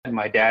and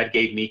my dad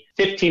gave me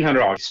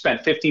 $1,500. He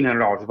spent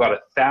 $1,500. We bought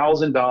a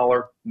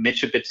 $1,000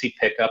 Mitsubishi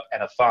pickup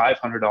and a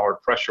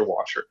 $500 pressure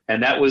washer.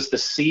 And that was the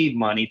seed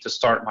money to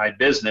start my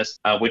business,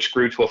 which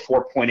grew to a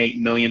 $4.8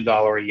 million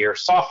a year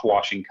soft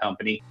washing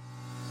company.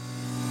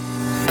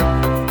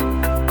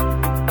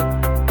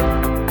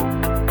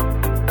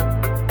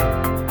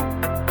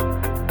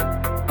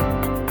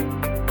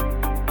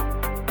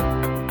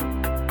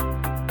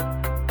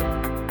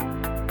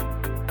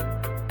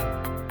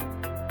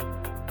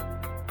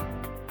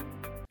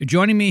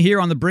 Joining me here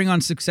on the Bring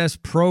on Success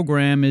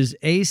program is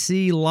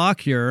AC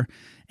Lockyer,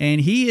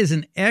 and he is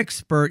an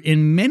expert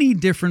in many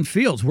different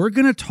fields. We're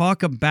going to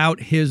talk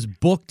about his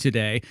book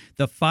today,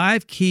 The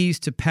 5 Keys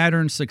to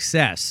Pattern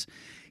Success.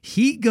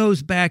 He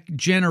goes back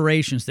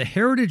generations. The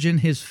heritage in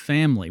his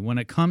family when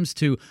it comes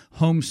to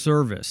home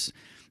service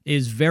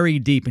is very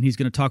deep, and he's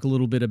going to talk a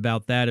little bit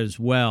about that as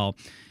well.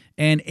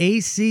 And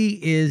AC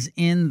is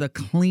in the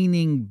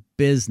cleaning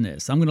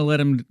business. I'm going to let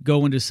him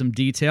go into some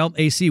detail.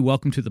 AC,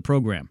 welcome to the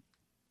program.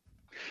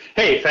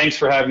 Hey, thanks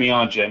for having me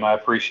on, Jim. I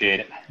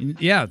appreciate it.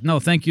 Yeah, no,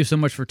 thank you so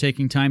much for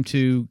taking time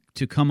to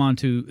come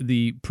onto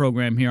the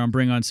program here on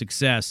Bring on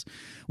Success.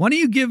 Why don't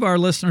you give our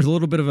listeners a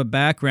little bit of a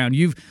background?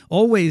 You've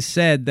always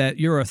said that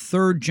you're a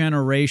third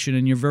generation,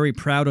 and you're very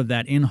proud of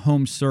that in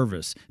home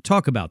service.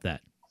 Talk about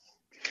that.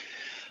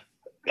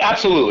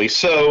 Absolutely.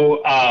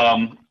 So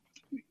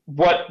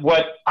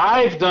what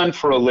I've done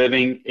for a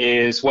living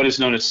is what is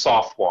known as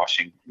soft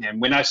washing. And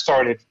when I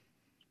started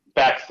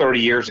back 30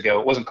 years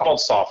ago, it wasn't called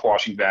soft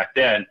washing back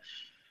then,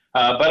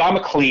 but I'm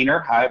a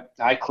cleaner.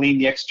 I clean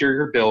the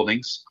exterior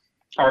buildings.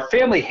 Our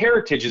family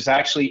heritage is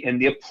actually in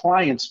the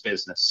appliance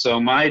business. So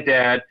my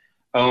dad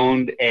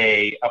owned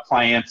a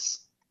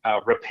appliance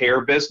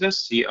repair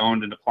business. He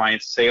owned an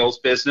appliance sales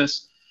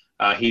business.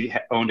 He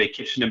owned a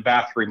kitchen and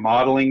bath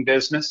remodeling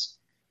business.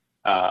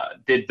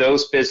 Did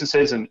those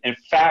businesses. And in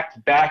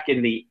fact, back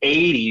in the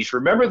 80s,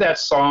 remember that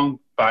song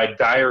by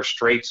Dire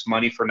Straits,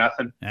 Money for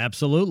Nothing?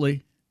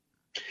 Absolutely.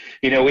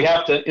 You know, we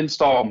have to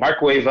install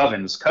microwave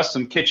ovens,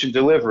 custom kitchen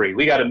delivery.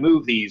 We got to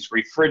move these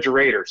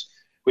refrigerators.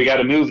 We got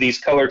to move these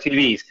color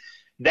TVs.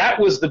 That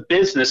was the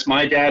business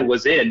my dad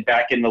was in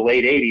back in the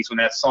late 80s when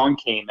that song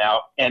came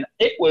out. And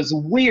it was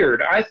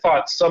weird. I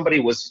thought somebody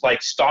was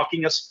like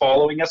stalking us,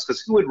 following us, because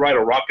who would write a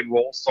rock and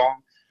roll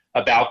song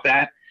about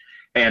that?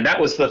 And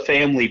that was the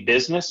family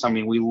business. I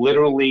mean, we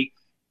literally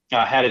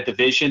had a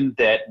division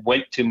that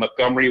went to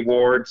Montgomery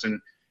wards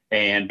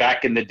and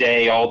back in the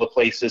day, all the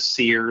places,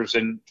 Sears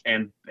and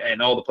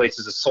all the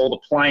places that sold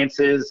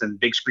appliances and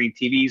big screen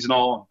TVs and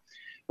all,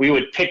 we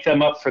would pick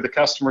them up for the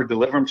customer,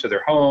 deliver them to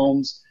their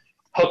homes,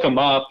 hook them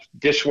up,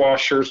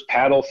 dishwashers,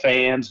 paddle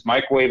fans,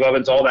 microwave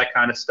ovens, all that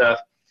kind of stuff.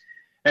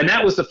 And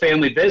that was the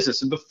family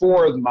business. And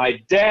before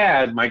my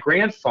dad, my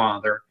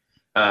grandfather,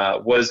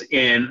 was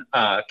in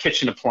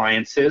kitchen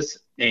appliances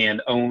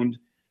and owned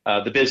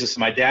the business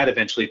my dad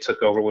eventually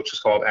took over, which was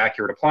called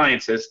Accurate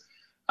Appliances.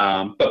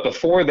 But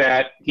before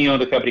that, he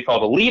owned a company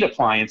called Elite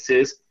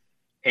Appliances,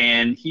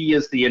 and he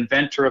is the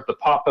inventor of the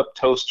pop-up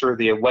toaster,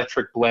 the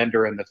electric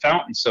blender, and the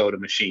fountain soda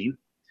machine.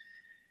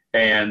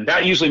 And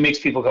that usually makes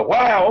people go,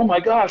 wow, oh my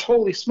gosh,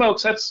 holy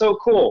smokes, that's so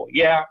cool.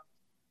 Yeah,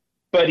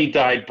 but he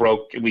died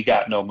broke, and we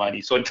got no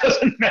money, so it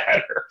doesn't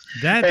matter.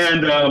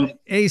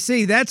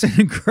 AC, that's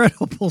an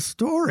incredible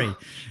story.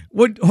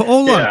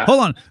 Hold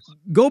on.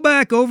 Go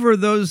back over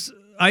those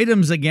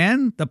items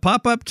again. The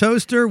pop-up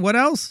toaster, what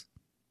else?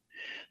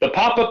 The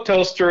pop-up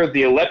toaster,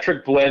 the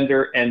electric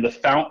blender, and the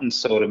fountain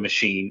soda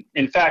machine.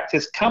 In fact,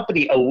 his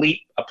company,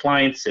 Elite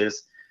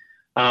Appliances,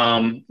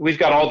 we've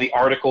got all the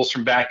articles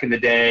from back in the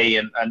day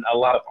and a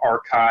lot of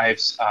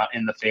archives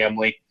in the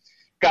family,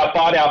 got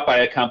bought out by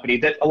a company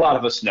that a lot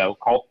of us know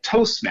called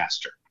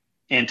Toastmaster.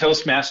 And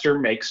Toastmaster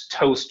makes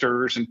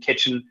toasters and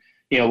kitchen,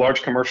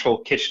 large commercial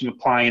kitchen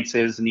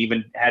appliances, and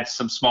even had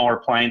some smaller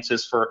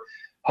appliances for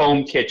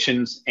home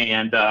kitchens.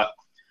 And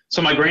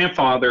so my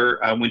grandfather,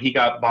 when he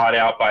got bought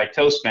out by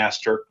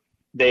Toastmaster,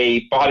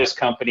 they bought his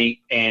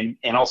company and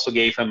also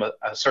gave him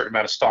a certain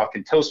amount of stock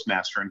in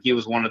Toastmaster. And he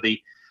was one of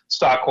the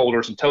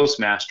stockholders in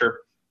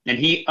Toastmaster. And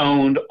he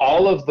owned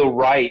all of the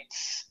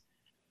rights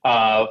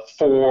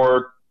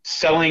for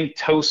selling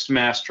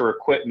Toastmaster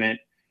equipment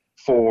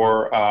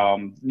for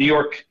New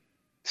York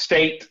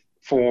State,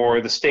 for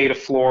the state of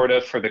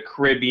Florida, for the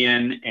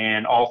Caribbean,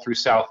 and all through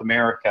South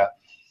America,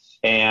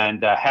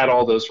 and had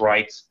all those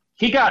rights.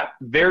 He got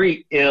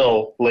very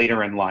ill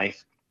later in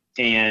life,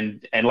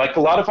 and like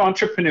a lot of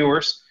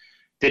entrepreneurs,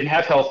 didn't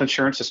have health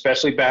insurance,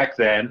 especially back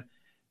then.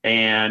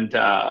 And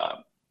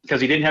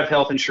because he didn't have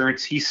health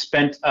insurance, he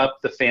spent up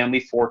the family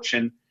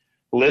fortune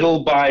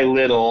little by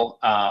little,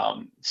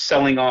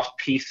 selling off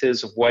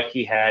pieces of what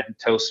he had in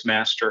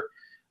Toastmaster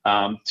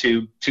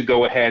to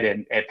go ahead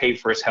and pay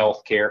for his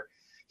health care.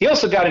 He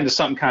also got into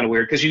something kind of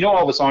weird because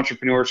all of us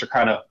entrepreneurs are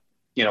kind of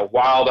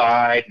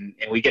wild-eyed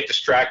and we get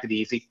distracted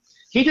easy.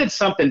 He did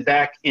something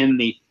back in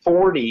the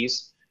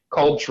 40s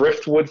called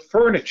driftwood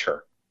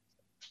furniture.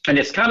 And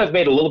it's kind of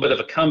made a little bit of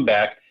a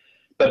comeback.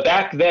 But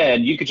back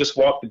then, you could just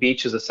walk the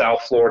beaches of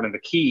South Florida and the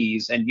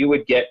Keys, and you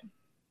would get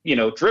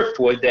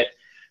driftwood that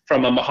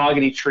from a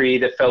mahogany tree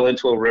that fell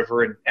into a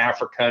river in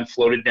Africa and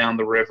floated down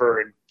the river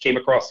and came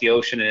across the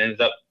ocean and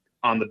ended up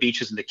on the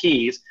beaches in the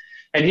Keys.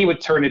 And he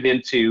would turn it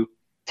into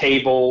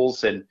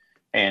tables and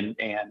end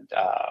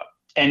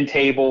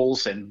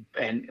tables. And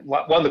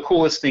one of the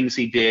coolest things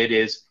he did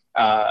is,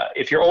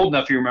 if you're old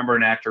enough, you remember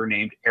an actor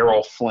named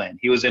Errol Flynn.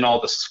 He was in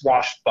all the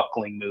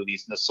swashbuckling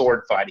movies and the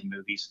sword fighting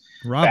movies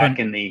back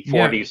in the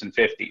 40s and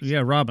 50s.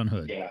 Yeah, Robin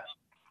Hood.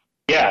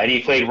 Yeah, and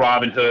he played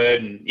Robin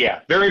Hood. And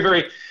very,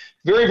 very,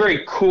 very,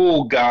 very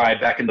cool guy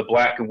back in the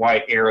black and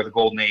white era, the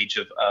golden age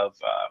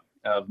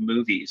of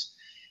movies.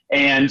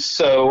 And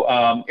so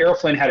Errol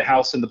Flynn had a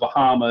house in the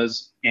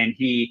Bahamas, and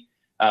he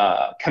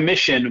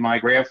commissioned my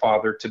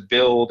grandfather to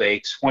build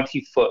a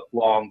 20-foot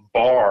long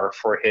bar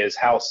for his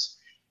house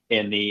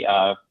in the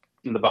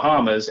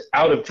Bahamas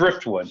out of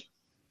driftwood.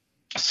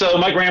 So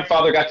my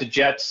grandfather got to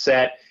jet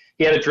set.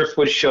 He had a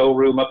driftwood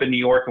showroom up in New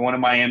York and one in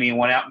Miami and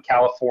one out in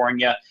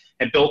California,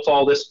 and built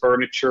all this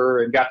furniture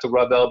and got to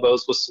rub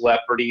elbows with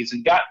celebrities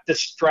and got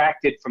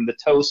distracted from the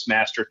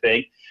Toastmaster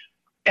thing,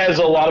 as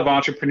a lot of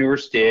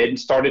entrepreneurs did, and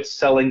started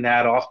selling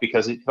that off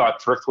because he thought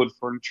driftwood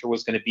furniture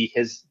was going to be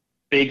his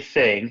big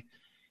thing.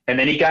 And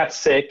then he got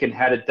sick and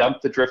had to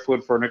dump the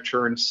driftwood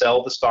furniture and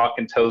sell the stock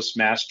in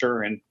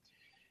Toastmaster.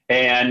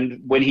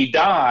 And when he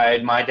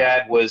died, my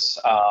dad was,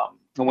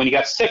 when he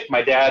got sick,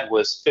 my dad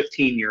was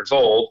 15 years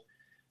old.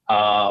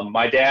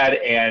 My dad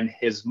and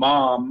his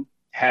mom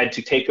had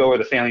to take over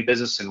the family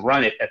business and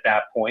run it at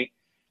that point.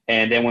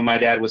 And then when my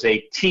dad was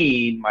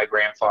 18, my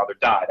grandfather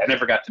died. I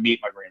never got to meet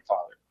my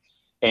grandfather,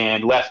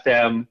 and left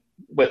them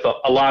with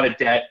a lot of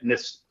debt. And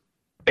this,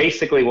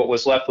 basically what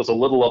was left was a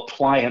little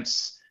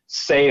appliance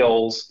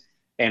sales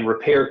and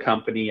repair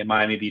company in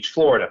Miami Beach,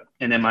 Florida.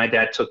 And then my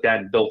dad took that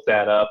and built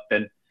that up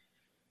and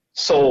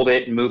sold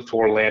it and moved to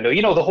Orlando,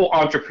 the whole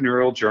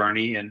entrepreneurial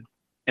journey, and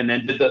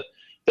then did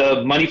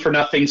the money for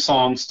nothing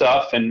song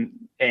stuff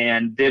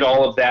and did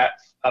all of that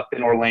up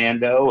in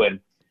Orlando. And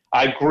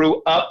I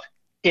grew up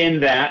in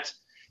that.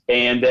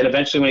 And then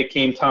eventually when it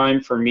came time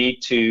for me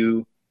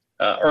to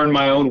earn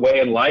my own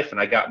way in life,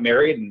 and I got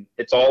married, and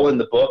it's all in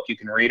the book, you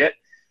can read it,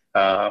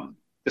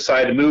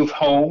 decided to move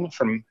home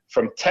from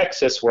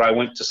Texas, where I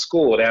went to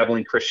school at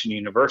Abilene Christian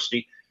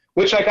University,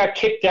 which I got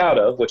kicked out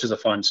of, which is a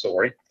fun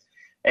story,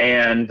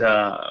 and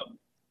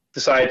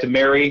decided to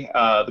marry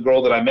the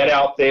girl that I met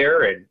out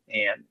there. And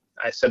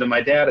I said to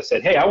my dad, I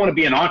said, hey, I want to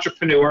be an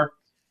entrepreneur.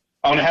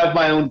 I want to have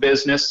my own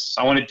business.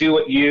 I want to do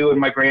what you and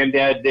my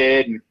granddad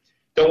did, and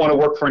don't want to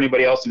work for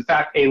anybody else. In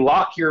fact, a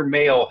Lockyer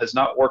male has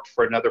not worked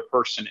for another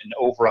person in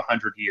over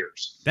 100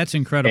 years. That's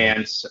incredible.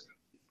 And so,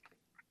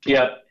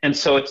 and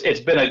so it's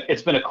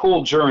been a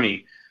cool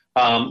journey.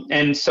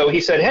 And so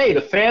he said, hey,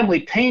 the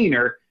family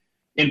painter,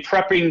 in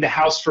prepping the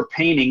house for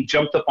painting,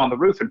 jumped up on the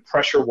roof and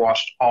pressure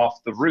washed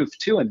off the roof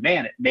too. And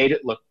man, it made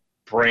it look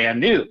brand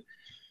new.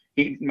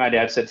 My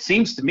dad said,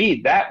 seems to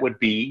me that would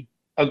be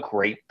a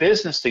great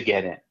business to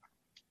get in.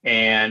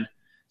 And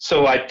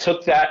so I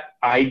took that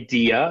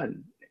idea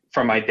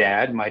from my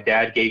dad. My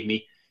dad gave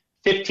me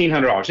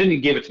 $1,500.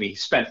 Didn't give it to me. He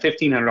spent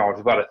 $1,500,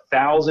 about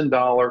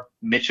 $1,000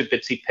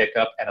 Mitsubishi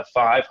pickup and a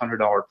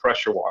 $500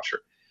 pressure washer.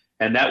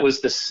 And that was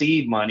the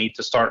seed money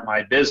to start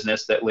my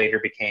business that later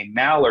became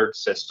Mallard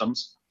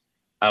Systems,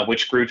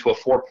 which grew to a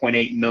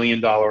 $4.8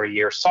 million a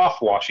year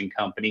soft washing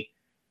company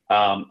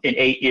in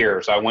 8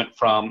 years. I went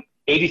from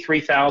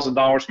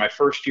 $83,000 my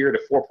first year to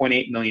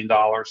 $4.8 million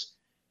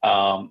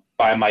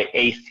by my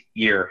 8th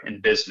year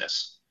in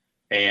business,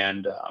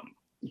 and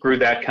grew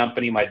that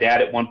company. My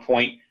dad at one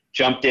point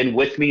jumped in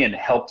with me and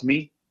helped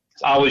me.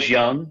 I was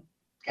young,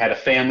 had a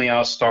family I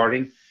was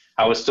starting.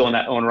 I was still in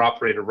that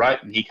owner-operator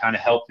rut, and he kind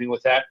of helped me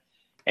with that,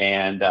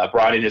 and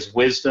brought in his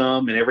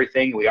wisdom and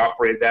everything. We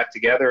operated that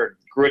together,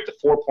 grew it to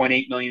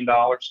 $4.8 million,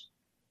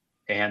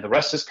 and the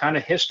rest is kind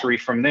of history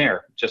from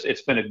there.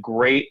 It's been a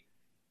great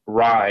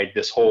ride,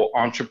 this whole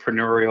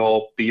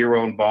entrepreneurial, be your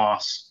own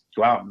boss,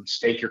 go out and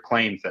stake your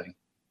claim thing.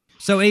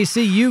 So,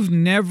 AC, you've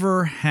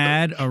never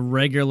had a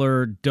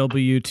regular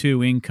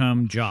W-2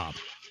 income job?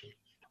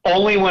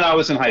 Only when I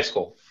was in high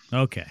school.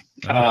 Okay.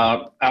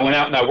 I went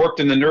out and I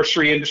worked in the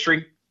nursery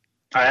industry.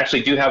 I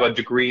actually do have a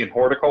degree in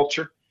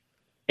horticulture.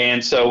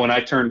 And so when I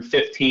turned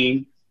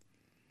 15,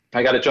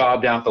 I got a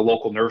job down at the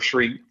local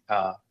nursery,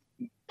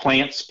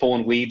 plants,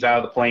 pulling weeds out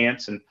of the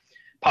plants and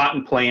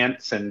potting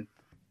plants and,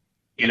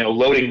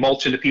 loading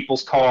mulch into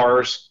people's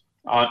cars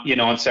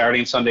on Saturday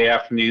and Sunday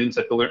afternoons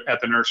at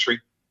the nursery.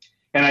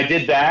 And I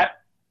did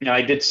that.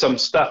 I did some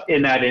stuff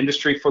in that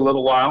industry for a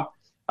little while.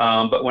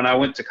 But when I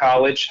went to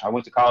college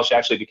to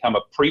actually become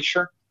a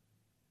preacher.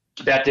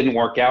 That didn't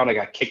work out. I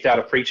got kicked out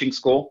of preaching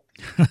school.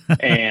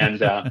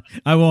 And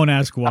I won't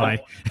ask why.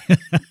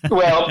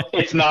 Well,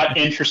 it's not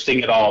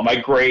interesting at all. My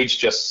grades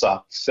just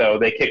sucked. So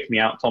they kicked me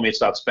out and told me to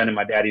stop spending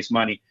my daddy's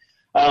money.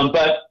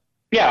 But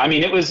yeah, I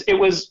mean, it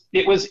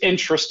was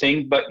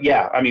interesting. But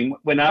yeah, I mean,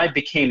 when I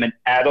became an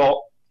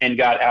adult and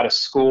got out of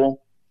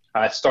school,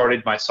 I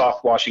started my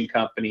soft washing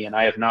company, and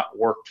I have not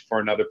worked for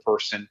another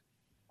person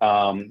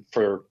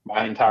for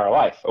my entire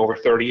life, over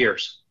 30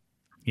 years.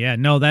 Yeah,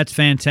 no, that's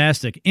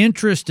fantastic.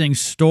 Interesting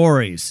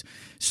stories.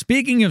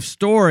 Speaking of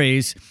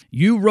stories,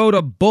 you wrote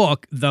a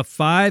book, The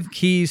 5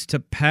 Keys to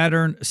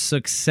Pattern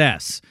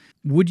Success.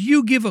 Would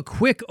you give a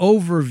quick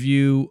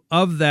overview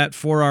of that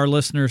for our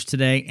listeners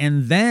today?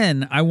 And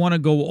then I want to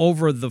go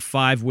over the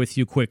 5 with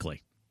you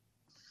quickly.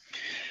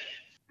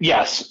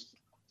 Yes.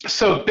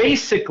 So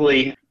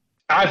basically,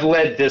 I've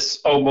led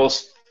this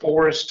almost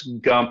Forrest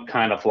Gump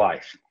kind of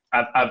life.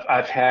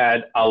 I've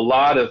had a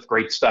lot of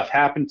great stuff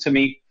happen to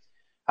me.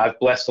 I've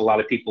blessed a lot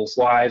of people's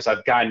lives.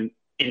 I've gotten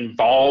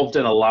involved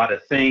in a lot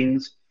of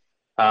things.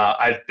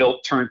 I've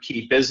built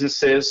turnkey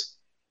businesses.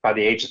 By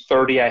the age of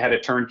 30, I had a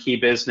turnkey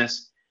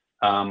business.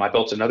 I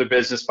built another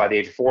business. By the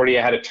age of 40,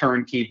 I had a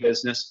turnkey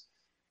business.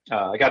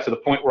 I got to the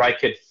point where I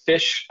could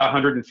fish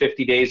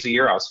 150 days a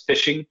year. I was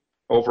fishing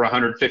over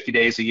 150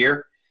 days a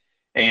year.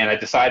 And I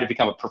decided to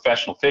become a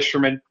professional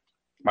fisherman.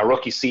 My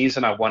rookie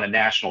season, I won a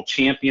national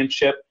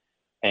championship.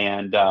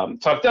 And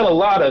so I've done a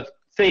lot of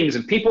things,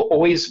 and people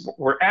always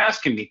were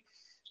asking me,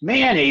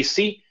 man,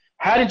 AC,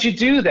 how did you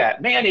do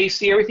that? Man,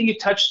 AC, everything you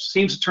touch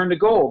seems to turn to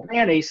gold.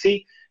 Man,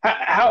 AC,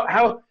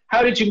 how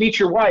did you meet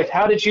your wife?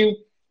 How did you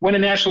win a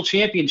national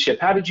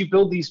championship? How did you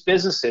build these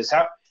businesses?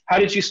 How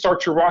did you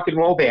start your rock and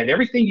roll band?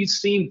 Everything you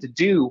seemed to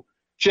do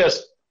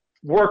just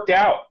worked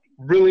out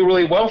really,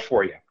 really well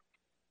for you.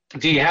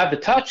 Do you have the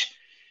touch?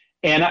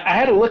 And I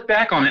had to look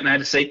back on it, and I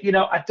had to say,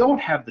 I don't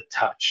have the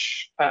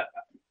touch.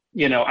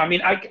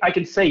 I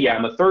can say, yeah,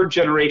 I'm a third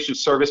generation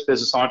service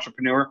business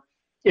entrepreneur.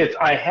 If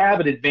I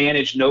have an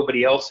advantage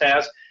nobody else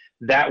has,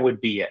 that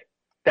would be it.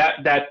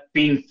 That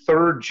being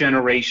third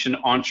generation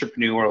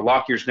entrepreneur,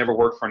 Lockyer's never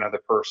worked for another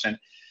person.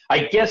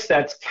 I guess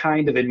that's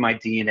kind of in my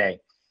DNA.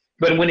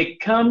 But when it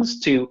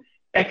comes to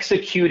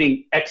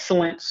executing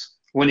excellence,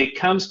 when it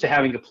comes to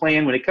having a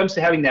plan, when it comes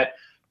to having that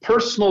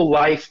personal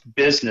life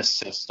business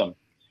system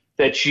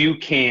that you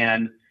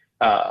can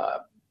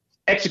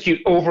execute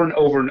over and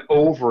over and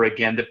over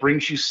again, that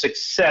brings you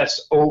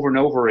success over and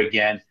over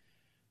again,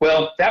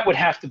 well, that would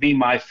have to be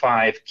my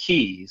 5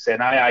 keys.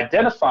 And I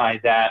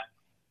identified that,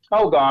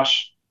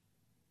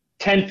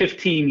 10,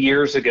 15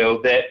 years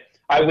ago, that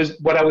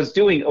what I was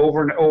doing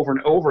over and over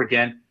and over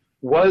again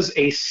was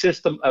a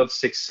system of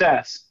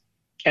success.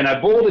 And I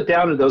boiled it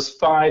down to those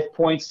 5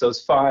 points,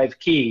 those 5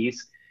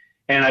 keys,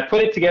 and I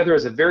put it together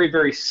as a very,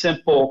 very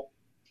simple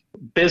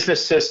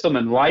business system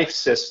and life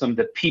system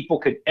that people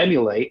could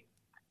emulate.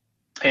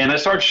 And I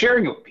started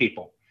sharing it with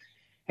people,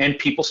 and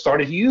people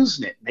started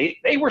using it.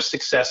 They were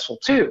successful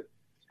too.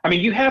 I mean,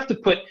 you have to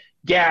put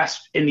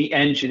gas in the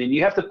engine, and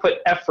you have to put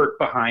effort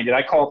behind it.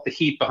 I call it the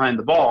heat behind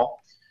the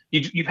ball.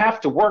 You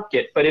have to work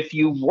it, but if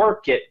you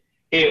work it,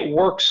 it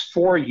works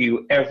for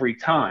you every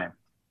time.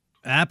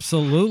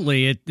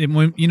 Absolutely.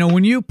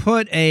 When you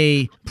put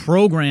a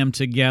program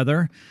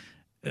together,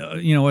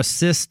 a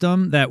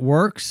system that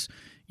works,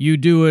 you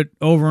do it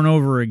over and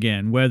over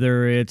again,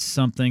 whether it's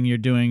something you're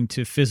doing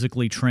to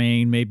physically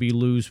train, maybe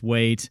lose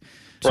weight,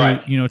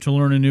 to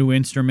learn a new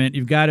instrument.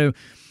 You've got to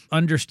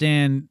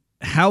understand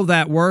how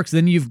that works.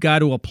 Then you've got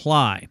to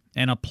apply,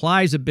 and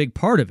apply is a big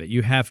part of it.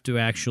 You have to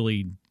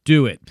actually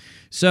do it.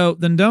 So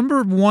the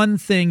number one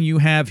thing you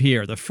have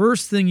here, the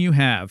first thing you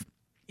have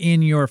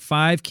in your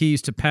 5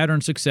 keys to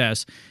pattern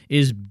success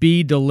is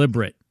be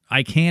deliberate.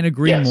 I can't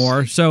agree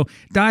more. So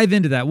dive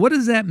into that. What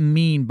does that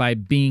mean by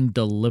being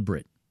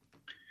deliberate?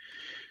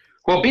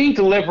 Well, being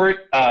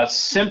deliberate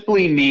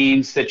simply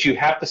means that you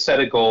have to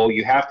set a goal.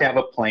 You have to have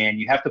a plan.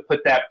 You have to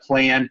put that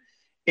plan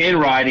in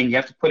writing. You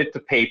have to put it to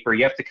paper.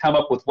 You have to come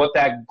up with what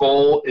that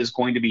goal is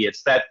going to be.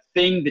 It's that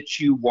thing that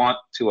you want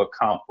to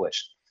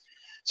accomplish.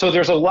 So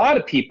there's a lot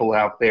of people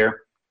out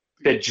there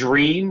that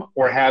dream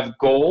or have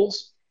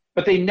goals,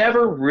 but they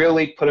never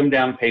really put them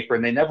down on paper,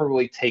 and they never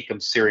really take them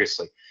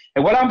seriously.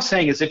 And what I'm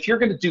saying is, if you're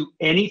going to do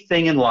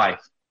anything in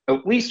life,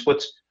 at least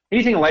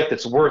anything in life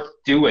that's worth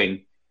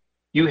doing,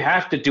 you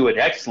have to do it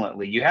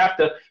excellently. You have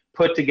to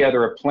put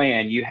together a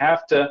plan. You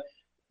have to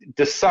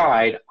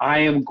decide, I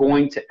am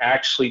going to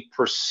actually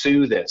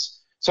pursue this.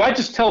 So I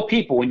just tell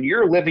people, when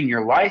you're living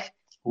your life,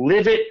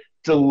 live it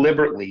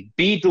deliberately.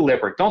 Be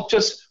deliberate. Don't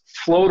just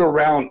float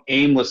around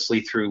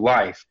aimlessly through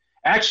life.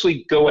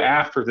 Actually go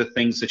after the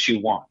things that you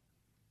want.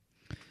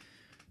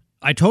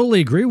 I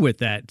totally agree with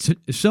that.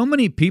 So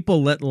many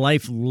people let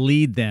life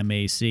lead them,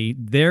 AC.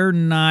 They're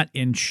not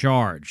in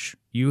charge.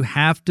 You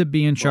have to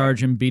be in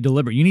charge and be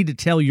deliberate. You need to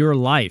tell your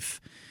life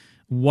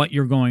what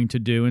you're going to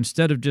do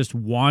instead of just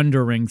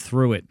wandering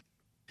through it.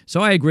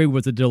 So I agree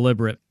with the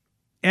deliberate.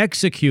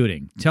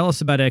 Executing. Tell us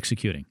about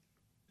executing.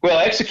 Well,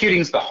 executing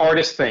is the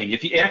hardest thing.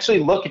 If you actually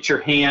look at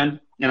your hand,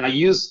 and I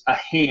use a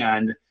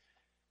hand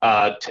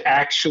to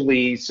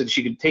actually, so that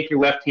you can take your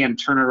left hand,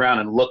 turn it around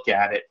and look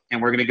at it.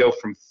 And we're going to go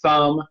from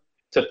thumb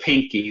to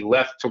pinky,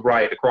 left to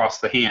right across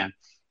the hand.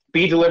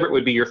 Be deliberate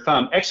would be your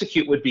thumb.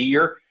 Execute would be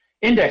your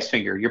index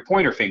finger, your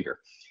pointer finger.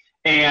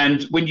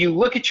 And when you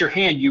look at your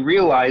hand, you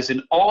realize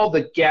in all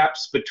the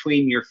gaps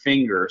between your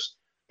fingers,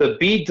 the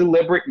be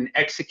deliberate and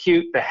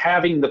execute, the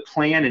having the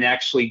plan and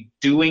actually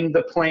doing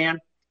the plan,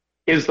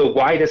 is the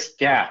widest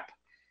gap.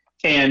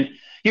 And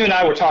You and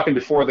I were talking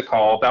before the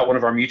call about one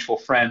of our mutual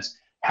friends,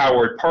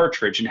 Howard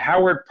Partridge. And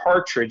Howard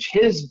Partridge,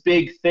 his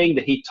big thing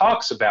that he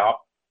talks about,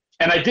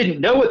 and I didn't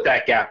know what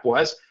that gap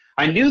was.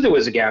 I knew there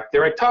was a gap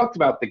there. I talked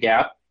about the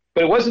gap,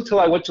 but it wasn't until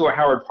I went to a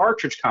Howard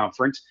Partridge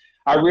conference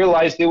I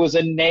realized there was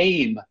a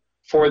name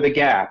for the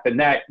gap. And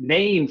that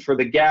name for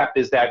the gap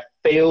is that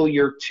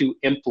failure to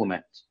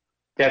implement,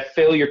 that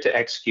failure to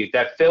execute,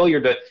 that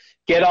failure to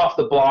get off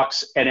the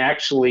blocks and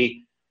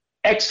actually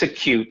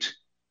execute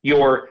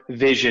your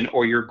vision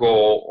or your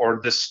goal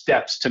or the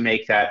steps to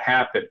make that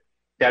happen,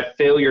 that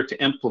failure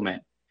to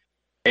implement.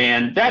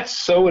 And that's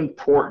so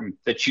important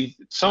that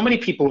so many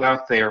people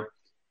out there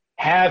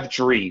have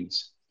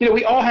dreams.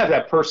 We all have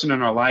that person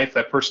in our life,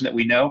 that person that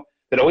we know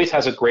that always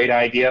has a great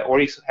idea,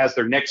 always has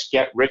their next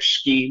get rich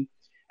scheme.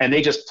 And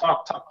they just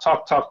talk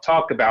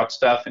about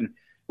stuff. And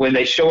when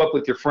they show up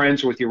with your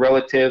friends or with your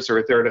relatives or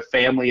if they're at a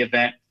family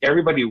event,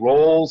 everybody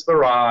rolls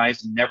their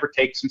eyes and never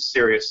takes them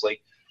seriously.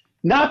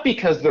 Not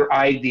because their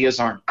ideas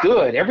aren't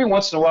good. Every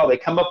once in a while they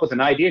come up with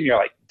an idea and you're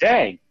like,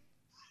 dang,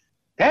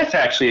 that's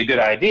actually a good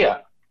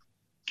idea.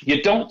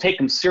 You don't take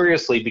them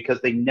seriously because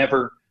they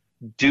never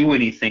do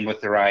anything with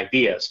their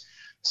ideas.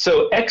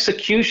 So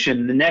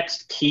execution, the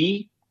next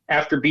key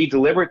after be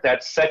deliberate,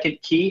 that second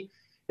key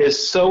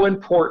is so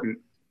important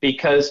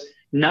because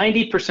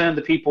 90% of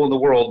the people in the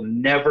world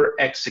never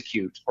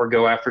execute or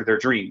go after their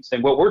dreams.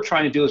 And what we're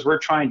trying to do is we're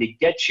trying to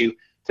get you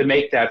to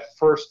make that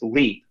first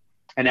leap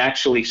and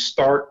actually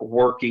start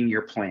working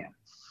your plan.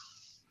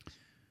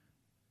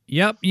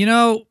 Yep.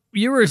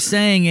 You were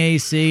saying,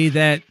 AC,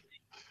 that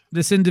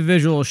this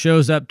individual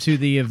shows up to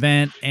the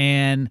event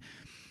and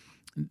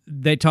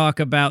they talk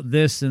about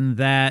this and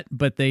that,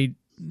 but they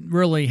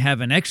really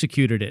haven't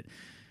executed it.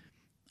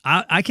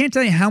 I can't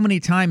tell you how many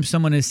times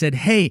someone has said,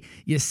 hey,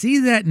 you see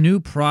that new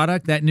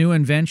product, that new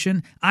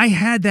invention? I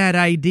had that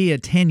idea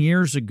 10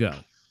 years ago.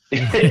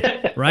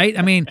 Right?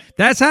 I mean,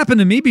 that's happened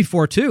to me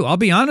before too. I'll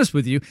be honest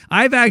with you.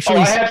 I've actually...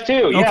 I have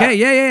too, yeah. Okay,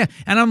 yeah.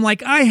 And I'm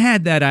like, I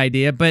had that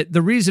idea, but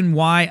the reason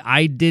why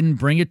I didn't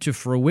bring it to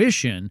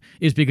fruition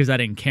is because I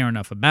didn't care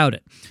enough about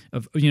it.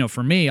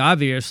 For me,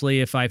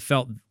 obviously, if I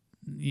felt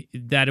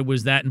that it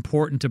was that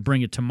important to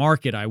bring it to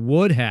market, I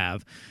would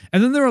have.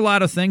 And then there are a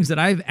lot of things that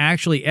I've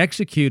actually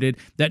executed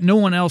that no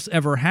one else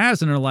ever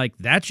has, and are like,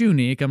 that's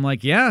unique. I'm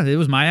like, yeah, it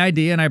was my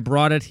idea, and I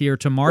brought it here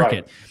to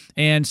market. Right.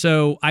 And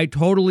so I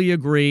totally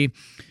agree.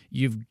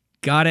 You've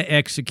got to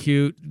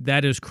execute.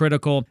 That is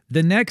critical.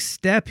 The next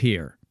step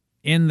here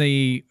in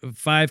the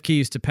 5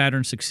 keys to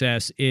pattern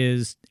success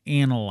is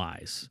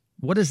analyze.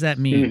 What does that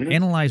mean? Mm-hmm.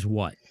 Analyze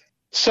what?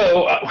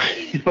 So,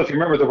 if you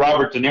remember the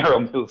Robert De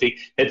Niro movie,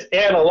 it's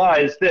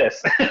analyze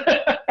this.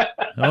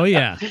 Oh,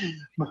 yeah.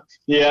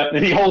 Yeah,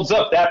 and he holds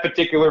up that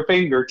particular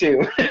finger,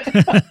 too.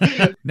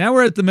 Now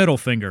we're at the middle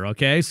finger,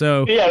 okay?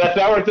 So yeah,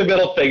 now we're at the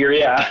middle finger,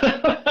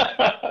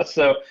 yeah.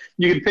 So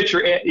you can picture,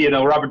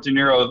 Robert De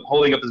Niro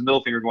holding up his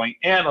middle finger going,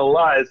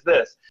 analyze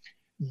this.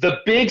 The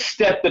big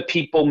step that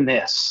people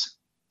miss,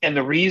 and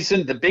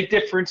the big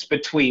difference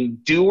between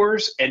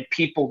doers and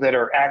people that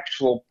are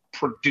actual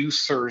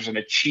producers and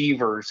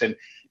achievers and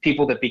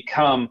people that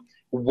become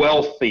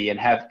wealthy and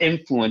have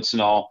influence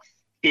and all,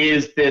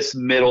 is this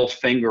middle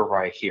finger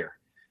right here.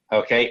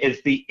 Okay,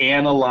 it's the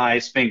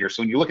analyze finger.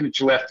 So when you're looking at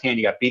your left hand,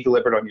 you got be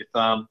deliberate on your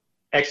thumb,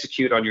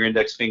 execute on your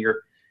index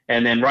finger,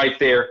 and then right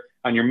there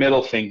on your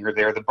middle finger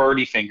there, the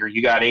birdie finger,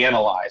 you got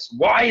analyze.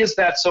 Why is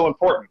that so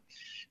important?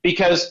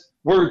 Because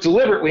we're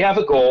deliberate, we have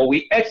a goal,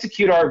 we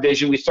execute our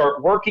vision, we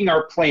start working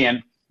our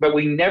plan, but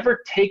we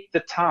never take the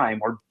time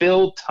or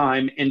build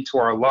time into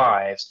our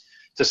lives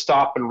to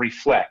stop and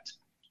reflect,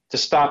 to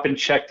stop and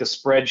check the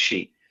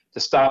spreadsheet, to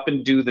stop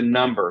and do the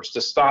numbers, to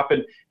stop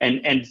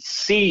and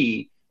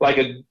see, like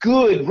a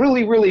good,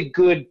 really, really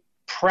good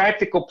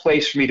practical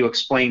place for me to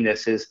explain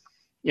this is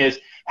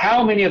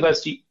how many of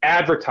us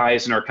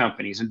advertise in our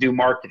companies and do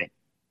marketing.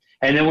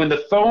 And then when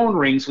the phone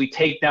rings, we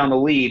take down the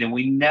lead and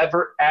we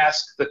never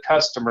ask the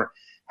customer,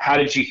 how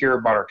did you hear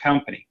about our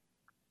company?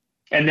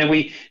 And then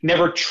we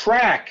never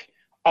track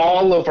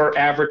all of our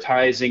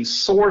advertising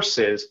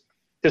sources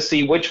to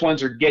see which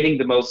ones are getting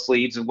the most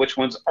leads and which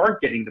ones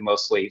aren't getting the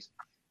most leads,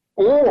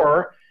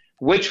 or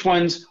which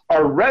ones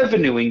are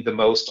revenuing the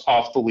most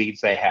off the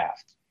leads they have.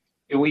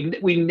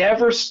 We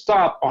never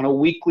stop on a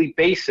weekly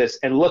basis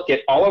and look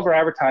at all of our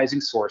advertising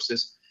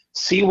sources,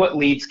 see what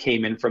leads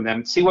came in from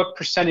them, see what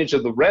percentage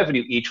of the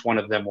revenue each one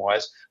of them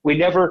was. We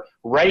never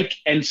rank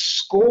and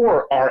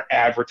score our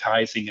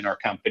advertising in our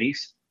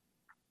companies.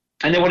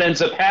 And then what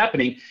ends up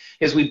happening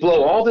is we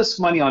blow all this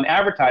money on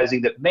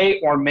advertising that may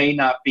or may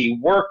not be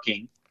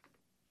working,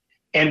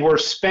 and we're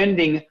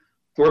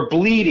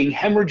bleeding,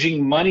 hemorrhaging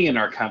money in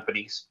our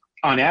companies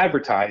on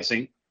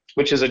advertising,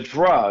 which is a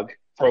drug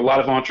for a lot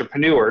of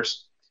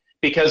entrepreneurs,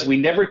 because we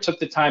never took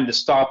the time to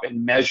stop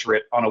and measure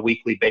it on a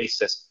weekly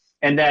basis.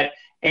 And that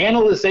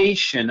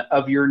analyzation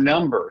of your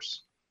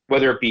numbers,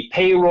 whether it be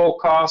payroll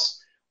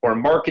costs or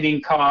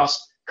marketing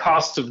costs,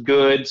 cost of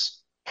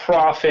goods,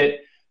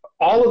 profit,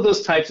 all of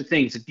those types of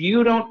things, if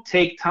you don't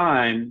take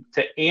time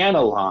to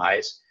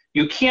analyze,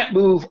 you can't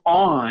move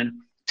on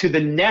to the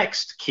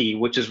next key,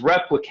 which is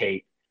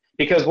replicate.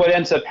 Because what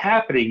ends up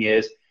happening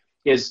is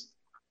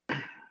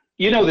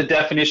the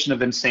definition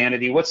of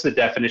insanity. What's the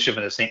definition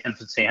of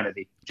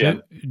insanity,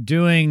 Jim?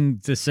 Doing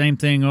the same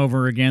thing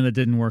over again that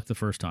didn't work the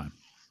first time.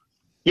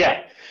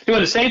 Yeah, doing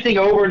the same thing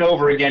over and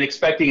over again,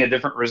 expecting a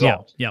different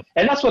result. Yep.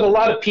 And that's what a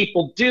lot of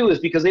people do, is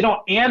because they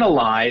don't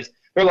analyze.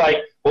 They're like,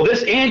 well,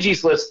 this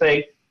Angie's List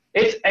thing,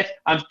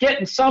 I'm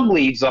getting some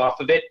leads off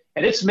of it,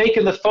 and it's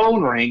making the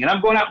phone ring, and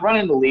I'm going out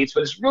running the leads,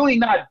 but it's really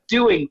not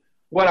doing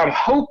what I'm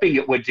hoping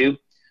it would do.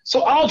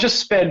 So I'll just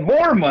spend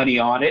more money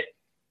on it,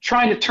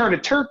 trying to turn a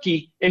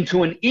turkey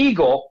into an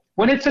eagle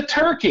when it's a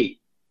turkey.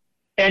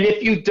 And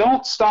if you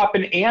don't stop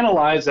and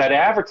analyze that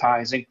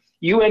advertising,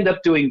 you end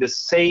up doing the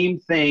same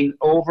thing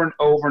over and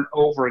over and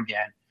over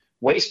again,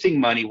 wasting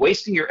money,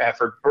 wasting your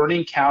effort,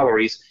 burning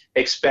calories,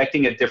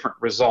 expecting a different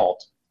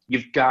result.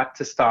 You've got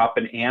to stop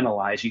and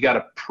analyze. You got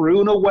to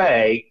prune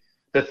away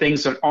the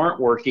things that aren't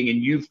working,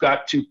 and you've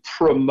got to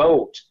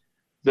promote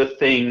the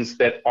things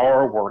that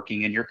are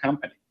working in your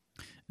company.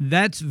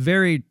 That's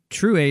very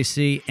true,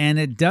 AC. And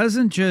it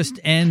doesn't just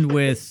end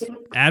with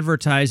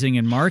advertising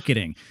and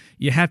marketing.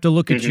 You have to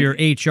look at your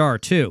HR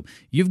too.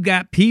 You've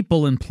got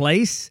people in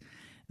place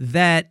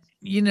that,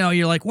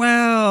 you're like,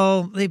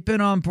 well, they've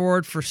been on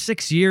board for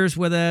 6 years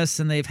with us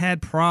and they've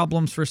had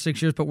problems for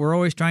 6 years, but we're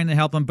always trying to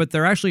help them. But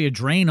they're actually a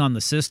drain on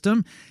the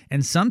system.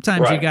 And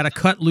sometimes you got to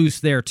cut loose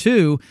there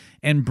too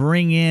and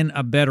bring in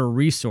a better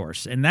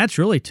resource. And that's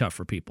really tough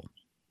for people.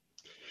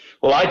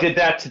 Well, I did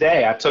that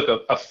today. I took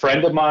a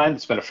friend of mine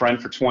that's been a friend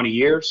for 20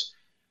 years,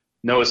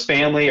 know his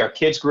family. Our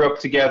kids grew up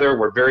together.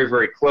 We're very,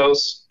 very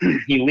close.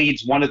 He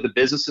leads one of the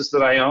businesses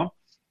that I own,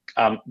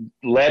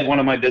 led one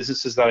of my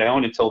businesses that I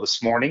own until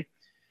this morning.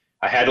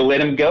 I had to let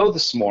him go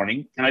this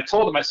morning. And I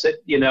told him, I said,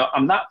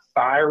 I'm not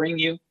firing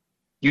you.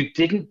 You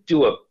didn't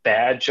do a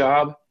bad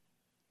job.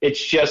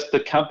 It's just the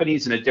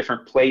company's in a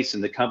different place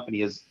and the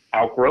company has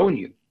outgrown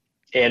you.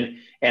 And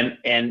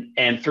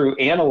through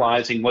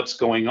analyzing what's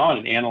going on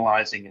and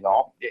analyzing it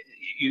all,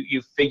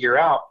 you figure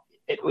out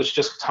it was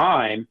just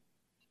time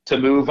to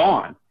move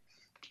on.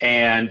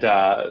 And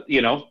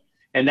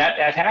and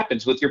that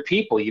happens with your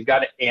people. You've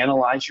got to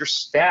analyze your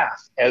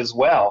staff as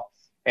well.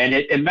 And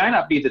it might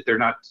not be that they're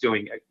not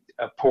doing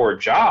a poor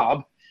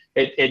job.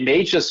 It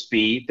may just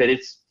be that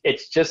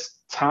it's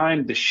just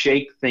time to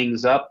shake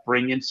things up,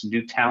 bring in some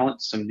new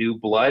talent, some new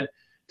blood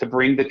to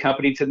bring the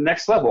company to the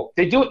next level.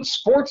 They do it in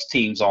sports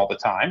teams all the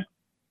time.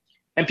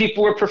 And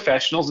people are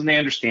professionals and they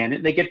understand it,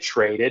 and they get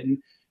traded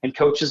and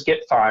coaches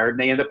get fired and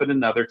they end up in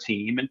another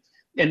team. And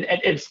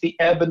it's the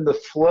ebb and the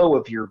flow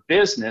of your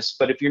business.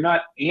 But if you're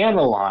not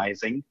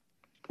analyzing,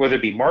 whether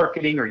it be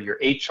marketing or your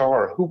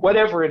HR or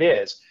whatever it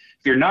is,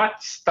 if you're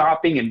not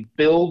stopping and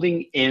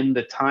building in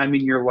the time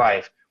in your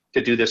life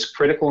to do this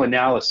critical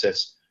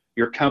analysis,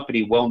 your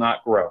company will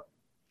not grow.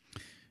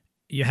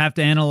 You have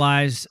to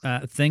analyze.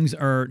 Things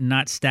are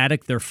not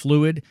static, they're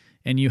fluid,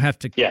 and you have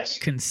to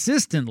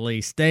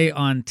consistently stay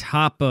on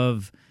top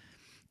of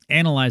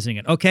analyzing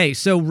it. Okay,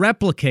 so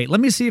replicate. Let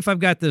me see if I've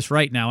got this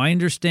right now. I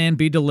understand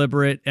be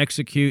deliberate,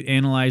 execute,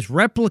 analyze.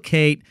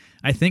 Replicate,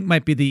 I think,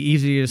 might be the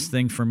easiest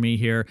thing for me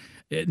here.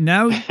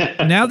 Now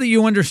that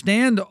you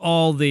understand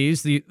all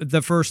these,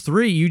 the first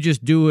three, you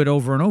just do it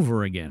over and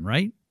over again,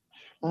 right?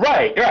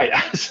 Right.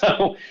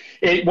 So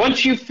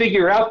once you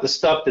figure out the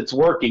stuff that's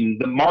working,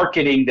 the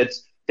marketing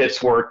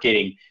that's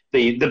working,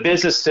 the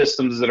business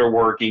systems that are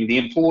working, the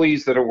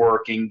employees that are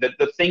working,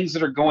 the things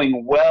that are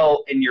going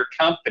well in your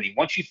company,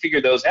 once you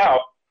figure those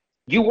out,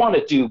 you want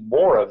to do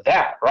more of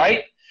that,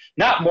 right?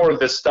 Not more of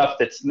the stuff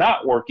that's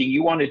not working.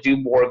 You want to do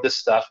more of the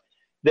stuff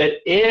that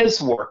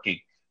is working.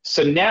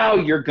 So now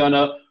you're going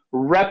to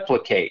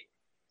replicate.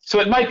 So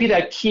it might be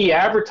that key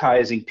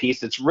advertising piece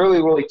that's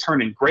really, really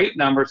turning great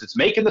numbers. It's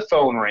making the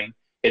phone ring.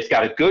 It's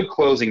got a good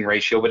closing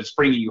ratio, but it's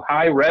bringing you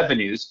high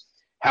revenues.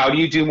 How do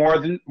you do more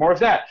of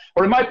that?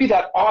 Or it might be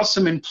that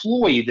awesome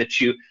employee that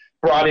you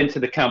brought into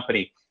the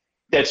company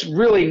that's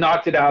really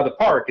knocked it out of the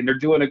park and they're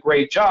doing a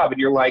great job.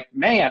 And you're like,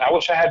 man, I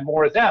wish I had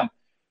more of them.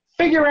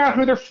 Figure out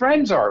who their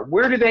friends are.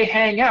 Where do they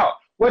hang out?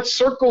 What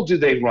circle do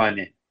they run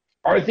in?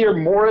 Are there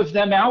more of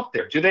them out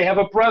there? Do they have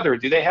a brother?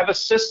 Do they have a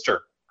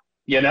sister?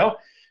 Don't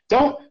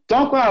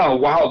go on a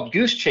wild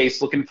goose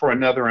chase looking for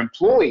another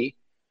employee.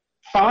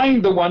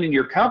 Find the one in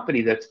your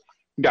company that's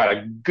got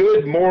a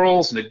good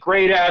morals and a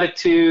great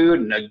attitude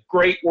and a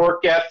great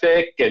work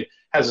ethic and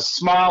has a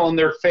smile on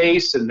their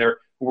face, and they're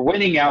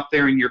winning out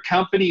there in your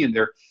company, and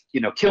they're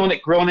killing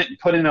it, growing it, and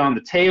putting it on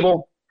the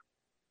table.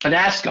 And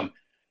ask them,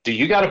 do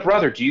you got a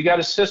brother? Do you got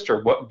a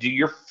sister? What do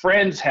your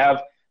friends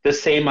have the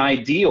same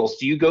ideals?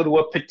 Do you go to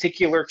a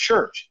particular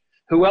church?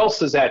 Who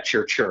else is at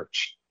your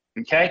church?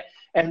 Okay?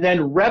 And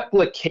then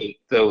replicate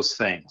those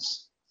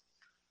things.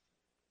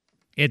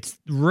 It's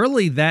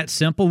really that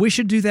simple. We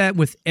should do that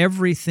with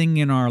everything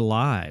in our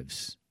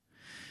lives.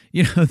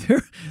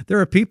 there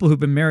are people who've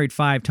been married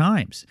 5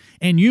 times,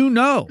 and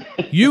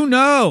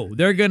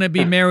they're going to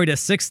be married a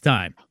 6th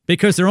time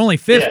because they're only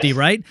 50, Yes.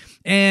 right?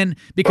 And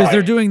because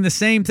they're doing the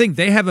same thing.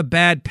 They have a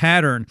bad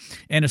pattern,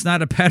 and it's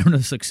not a pattern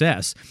of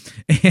success.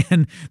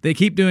 And they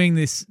keep doing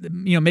this,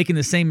 making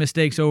the same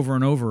mistakes over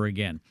and over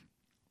again.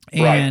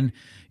 And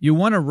you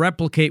want to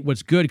replicate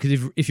what's good,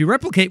 because if you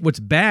replicate what's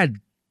bad,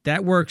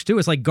 that works too.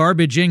 It's like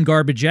garbage in,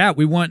 garbage out.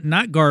 We want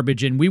not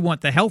garbage in, we want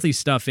the healthy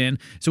stuff in,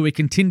 so we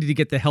continue to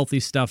get the healthy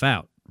stuff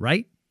out,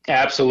 right?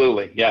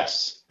 Absolutely,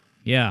 yes.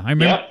 Yeah, I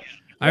remember.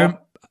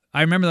 Yep.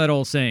 I remember that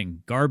old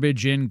saying: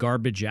 "Garbage in,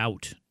 garbage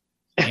out,"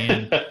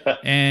 and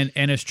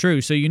and it's true.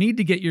 So you need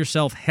to get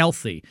yourself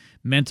healthy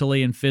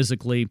mentally and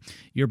physically,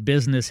 your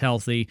business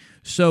healthy,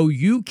 so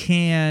you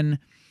can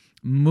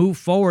move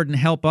forward and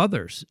help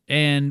others.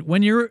 And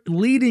when you're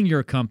leading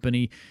your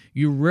company,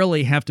 you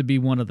really have to be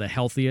one of the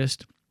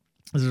healthiest.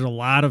 There's a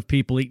lot of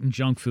people eating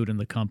junk food in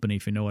the company,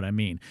 if you know what I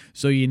mean.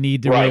 So you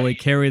need to really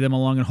carry them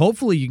along, and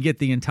hopefully you get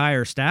the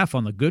entire staff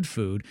on the good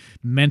food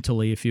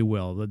mentally, if you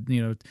will.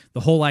 The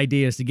whole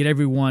idea is to get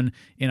everyone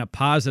in a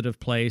positive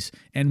place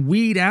and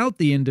weed out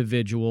the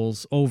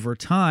individuals over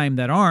time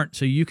that aren't,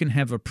 so you can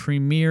have a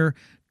premier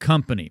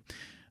company.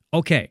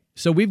 Okay,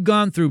 so we've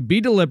gone through be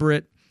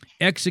deliberate,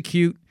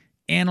 execute,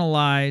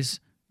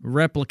 analyze,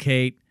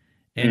 replicate,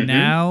 and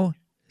now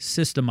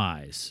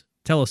systemize.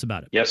 Tell us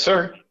about it. Yes,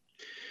 sir.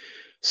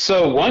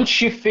 So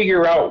once you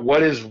figure out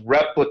what is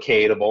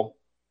replicatable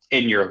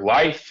in your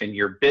life, in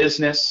your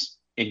business,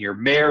 in your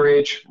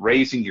marriage,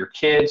 raising your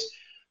kids,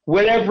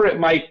 whatever it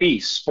might be,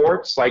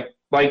 sports, like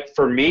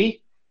for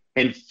me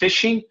in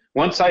fishing,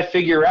 once I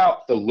figure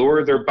out the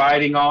lure they're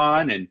biting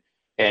on, and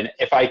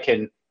if I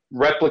can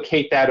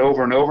replicate that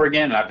over and over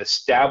again, and I've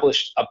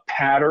established a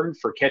pattern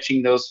for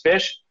catching those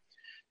fish,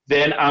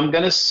 then I'm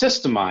going to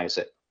systemize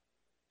it.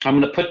 I'm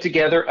going to put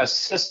together a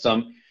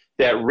system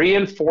that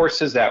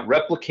reinforces that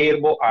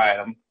replicatable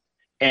item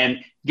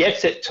and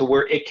gets it to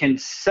where it can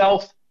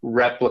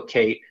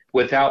self-replicate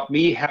without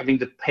me having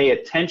to pay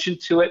attention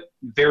to it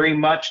very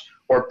much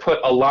or put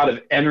a lot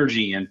of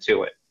energy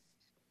into it.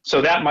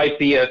 So that might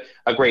be a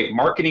great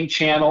marketing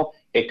channel.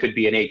 It could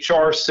be an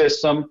HR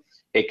system.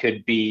 It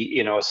could be,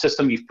 a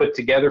system you've put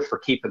together for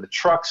keeping the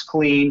trucks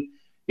clean.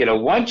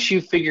 Once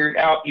you figure it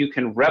out, you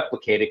can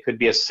replicate it. It could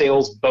be a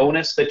sales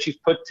bonus that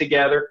you've put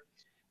together.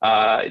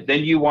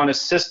 Then you want to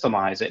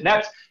systemize it. And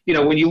that's,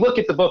 when you look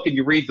at the book and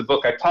you read the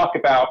book, I talk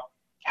about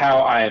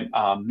how I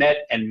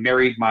met and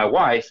married my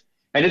wife.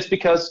 And it's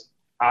because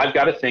I've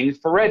got a thing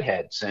for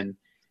redheads. And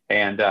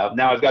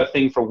now I've got a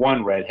thing for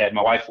one redhead.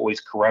 My wife always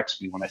corrects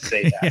me when I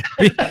say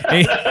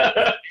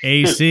that.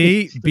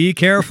 AC, be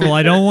careful.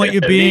 I don't want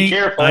you being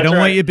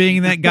want you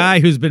being that guy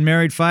who's been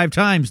married 5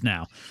 times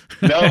now.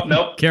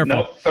 Nope. Careful.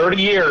 Nope.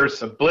 30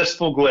 years of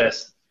blissful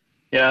bliss.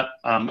 Yeah.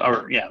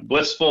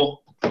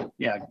 Blissful.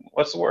 Yeah.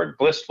 What's the word?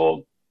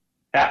 Blissful.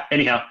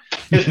 Anyhow,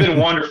 it's been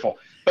wonderful.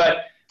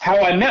 But how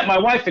I met my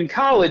wife in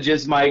college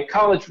is my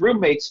college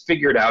roommates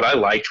figured out I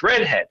liked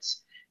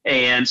redheads.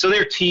 And so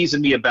they're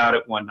teasing me about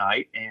it one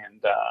night,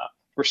 and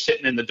we're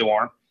sitting in the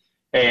dorm,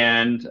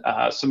 and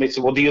somebody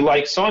said, well, do you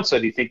like so-and-so?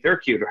 Do you think they're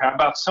cute? Or how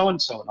about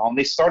so-and-so? And all? And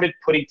they started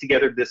putting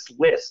together this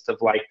list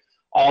of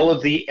all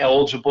of the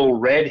eligible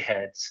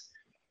redheads,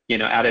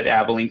 out at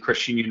Abilene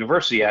Christian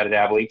University, out at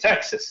Abilene,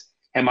 Texas.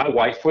 And my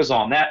wife was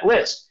on that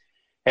list.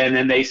 And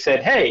then they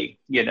said, hey,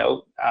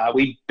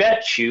 we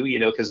bet you,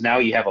 because now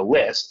you have a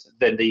list,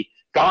 then the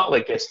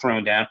gauntlet gets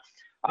thrown down.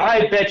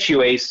 I bet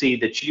you, AC,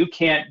 that you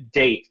can't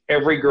date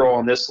every girl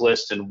on this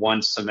list in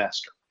one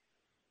semester.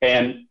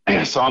 And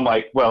so I'm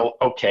like, well,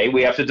 okay,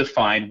 we have to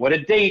define what a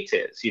date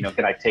is.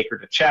 Can I take her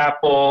to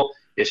chapel?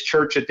 Is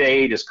church a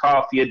date? Is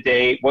coffee a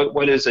date?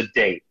 What is a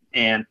date?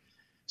 And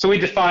so we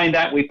defined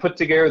that. We put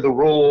together the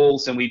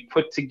rules, and we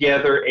put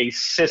together a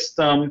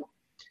system.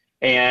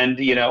 And,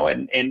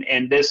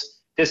 and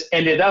this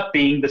ended up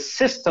being the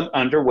system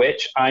under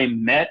which I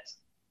met,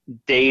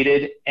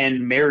 dated,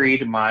 and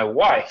married my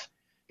wife.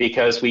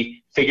 Because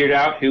we figured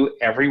out who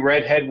every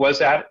redhead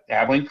was at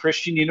Abilene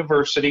Christian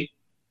University,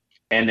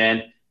 and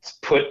then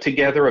put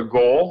together a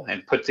goal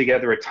and put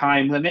together a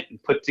time limit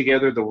and put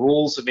together the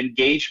rules of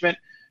engagement,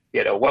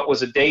 what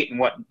was a date and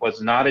what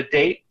was not a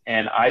date.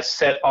 And I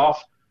set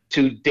off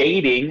to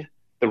dating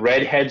the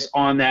redheads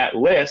on that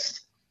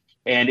list.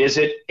 And is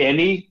it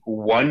any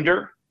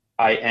wonder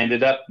I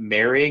ended up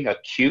marrying a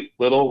cute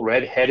little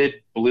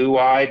redheaded,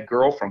 blue-eyed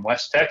girl from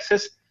West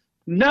Texas?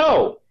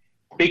 No.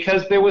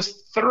 Because there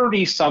was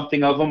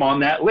 30-something of them on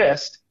that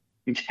list.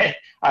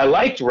 I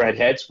liked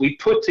redheads. We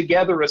put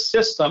together a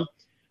system.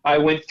 I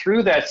went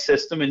through that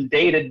system and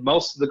dated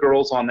most of the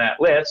girls on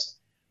that list.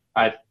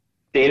 I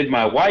dated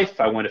my wife.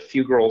 I went a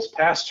few girls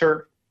past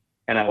her,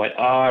 and I went,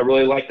 I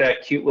really like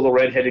that cute little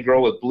redheaded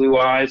girl with blue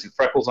eyes and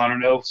freckles on her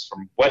nose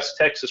from West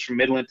Texas, from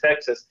Midland,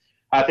 Texas.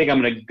 I think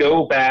I'm going to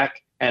go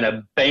back and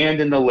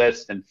abandon the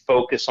list and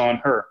focus on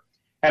her.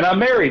 And I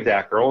married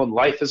that girl, and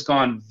life has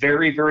gone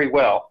very, very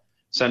well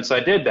since I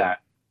did that.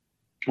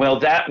 Well,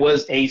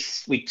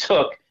 we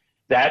took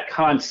that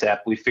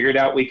concept, we figured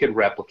out we could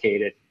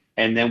replicate it,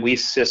 and then we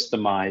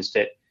systemized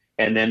it.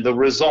 And then the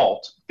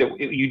result, that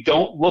you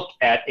don't look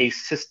at a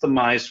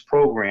systemized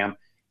program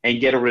and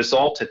get a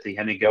result at the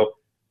end and go,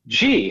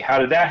 gee, how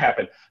did that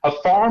happen? A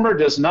farmer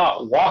does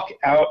not walk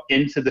out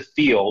into the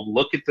field,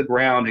 look at the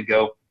ground and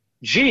go,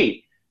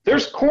 gee,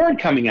 there's corn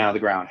coming out of the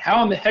ground.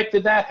 How in the heck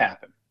did that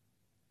happen?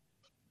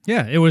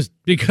 Yeah, it was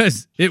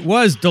because it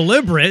was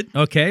deliberate.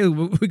 Okay,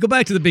 we go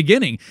back to the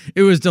beginning.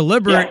 It was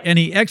deliberate, and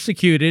he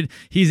executed.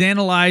 He's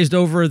analyzed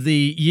over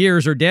the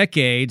years or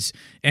decades,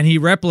 and he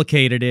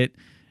replicated it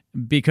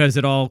because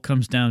it all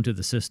comes down to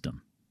the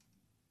system.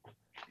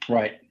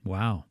 Right.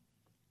 Wow.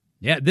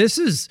 Yeah, this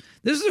is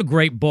a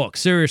great book.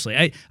 Seriously,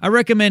 I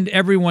recommend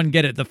everyone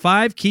get it. The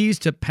 5 Keys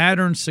to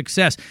Pattern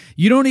Success.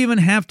 You don't even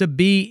have to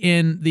be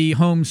in the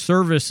home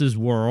services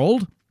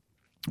world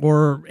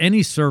or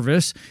any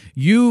service.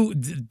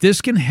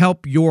 This can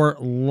help your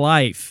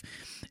life.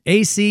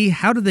 AC,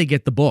 how do they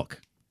get the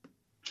book?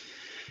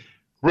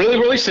 Really,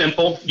 really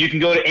simple. You can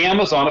go to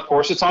Amazon. Of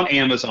course, it's on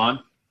Amazon.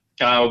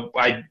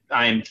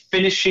 I'm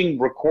finishing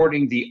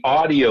recording the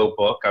audio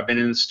book. I've been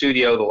in the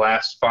studio the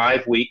last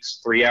 5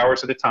 weeks, 3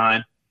 hours at a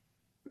time,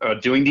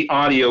 doing the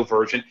audio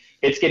version.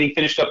 It's getting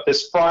finished up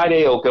this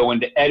Friday. It'll go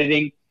into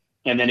editing,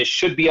 and then it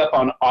should be up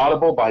on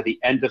Audible by the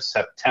end of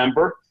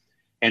September.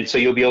 And so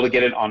you'll be able to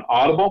get it on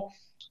Audible.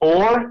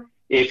 Or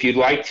if you'd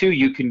like to,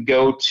 you can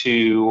go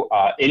to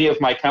any of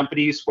my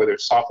companies, whether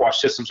it's Softwash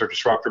Systems or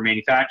Disruptor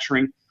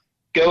Manufacturing,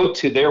 go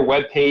to their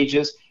web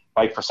pages.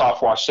 Like for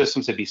Softwash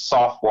Systems, it'd be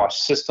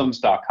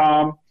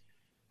softwashsystems.com.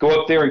 Go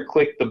up there and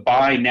click the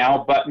Buy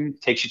Now button.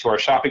 Takes you to our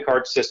shopping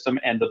cart system,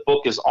 and the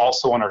book is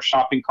also on our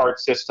shopping cart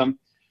system.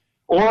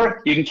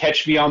 Or you can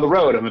catch me on the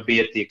road. I'm going to be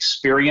at the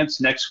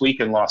Experience next week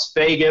in Las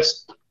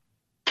Vegas.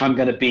 I'm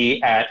going to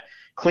be at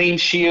Clean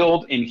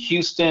Shield in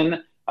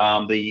Houston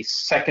the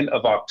 2nd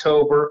of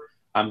October.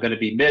 I'm going to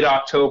be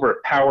mid-October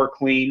at Power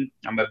Clean.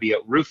 I'm going to be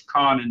at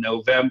RoofCon in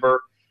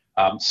November.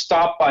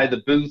 Stop by the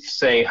booth,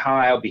 say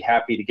hi. I'll be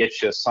happy to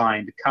get you a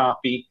signed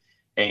copy.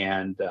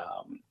 And,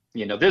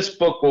 this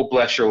book will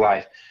bless your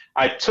life.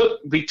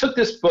 We took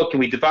this book and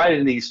we divided it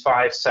into these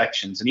 5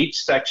 sections. In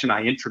each section,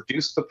 I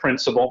introduce the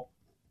principle,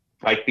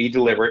 like be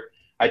deliberate.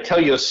 I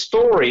tell you a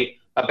story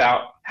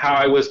about how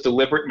I was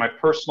deliberate in my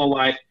personal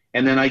life,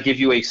 and then I give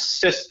you a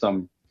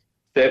system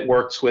that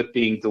works with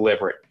being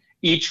deliberate.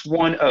 Each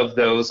one of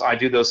those, I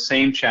do those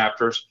same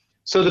chapters.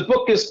 So the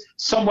book is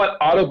somewhat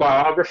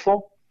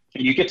autobiographical,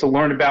 and you get to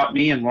learn about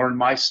me and learn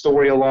my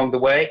story along the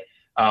way.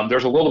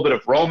 There's a little bit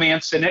of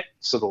romance in it,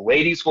 so the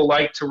ladies will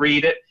like to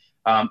read it.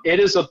 It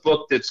is a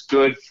book that's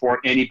good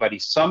for anybody.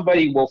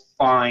 Somebody will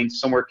find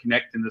somewhere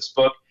connected in this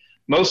book.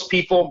 Most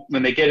people,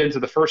 when they get into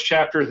the first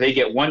chapter, they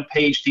get 1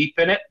 page deep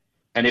in it.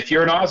 And if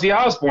you're an Ozzy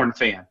Osbourne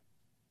fan,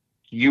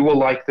 you will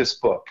like this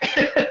book.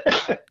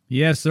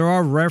 Yes, there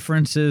are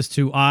references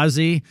to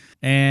Ozzy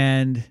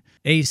and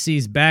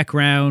AC's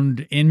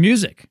background in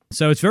music.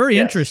 So it's very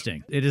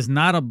interesting. It is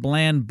not a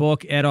bland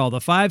book at all.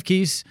 The 5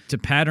 Keys to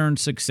Pattern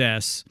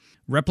Success.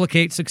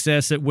 Replicate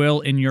success at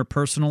will in your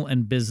personal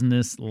and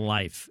business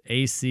life.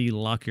 AC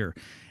Lockyer.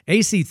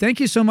 AC,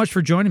 thank you so much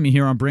for joining me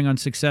here on Bring on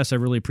Success. I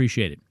really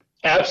appreciate it.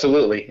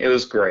 Absolutely. It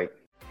was great.